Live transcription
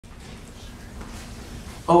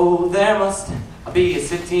Oh, there must be a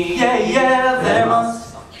city. Yeah, yeah, there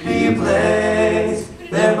must be a place.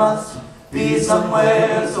 There must be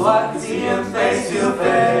somewhere so I can see him face to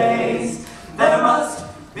face. There must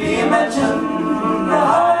be a mansion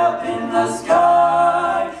high up in the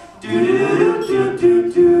sky.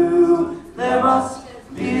 Do-do-do-do-do-do. There must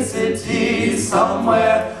be a city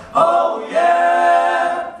somewhere. Oh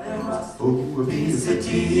yeah, there must be a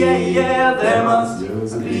city. Yeah, yeah, there must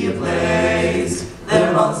be a place.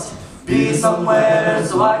 There must be somewhere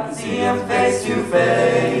so I can see him face to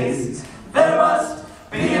face. There must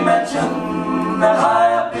be a mansion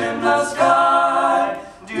high up in the sky.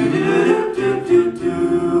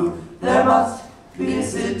 Do-do-do-do-do-do. There must be a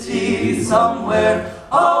city somewhere.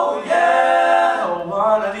 Oh yeah,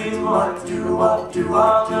 one of these mornings, do-up,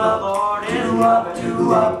 do-up, the Lord is up,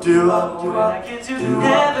 do-up, do-up, when I get to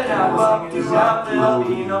heaven, I'm singing do-up, there'll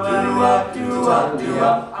be no do-up, do-up,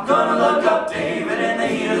 do-up. I'm gonna look up David in the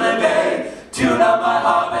heat of the day, tune up my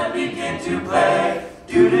harp and begin to play.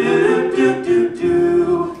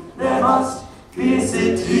 Do-do-do-do-do-do. There must be a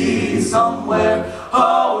city somewhere.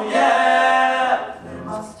 Oh yeah, there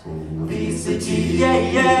must be a city. Yeah,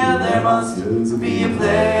 yeah, there must be a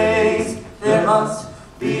place. There must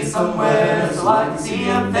be somewhere so I can see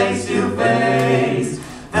him face to face.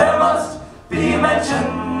 There must be a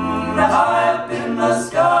mansion high up in the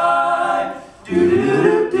sky.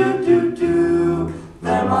 Do-do-do-do-do-do.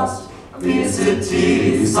 There must be a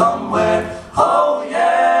city somewhere. Oh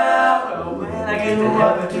yeah, well, when I get to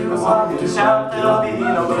heaven, do-up, to shout, there'll be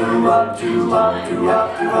no do-up, do-up,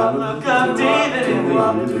 do-up, do-up. Look up David in the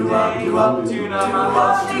heat of the day, tune up my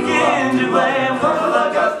heart, begin to play. I'm gonna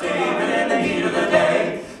look up David in the heat of the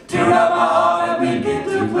day, tune up my heart and begin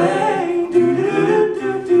to play.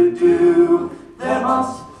 Do-do-do-do-do-do. There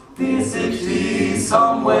must be a city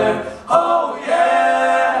somewhere. Oh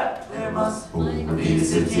yeah, there must be a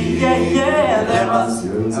city. Yeah, yeah, there must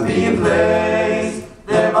be a place.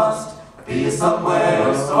 There must be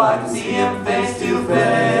somewhere so I can see him face to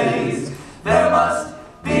face. There must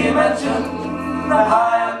be a mansion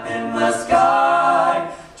high up in the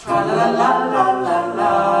sky.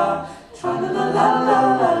 Tra-la-la-la-la-la-la,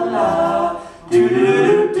 tra-la-la-la-la-la-la,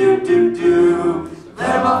 do-do-do-do-do-do.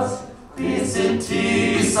 There must be a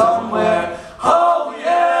city somewhere.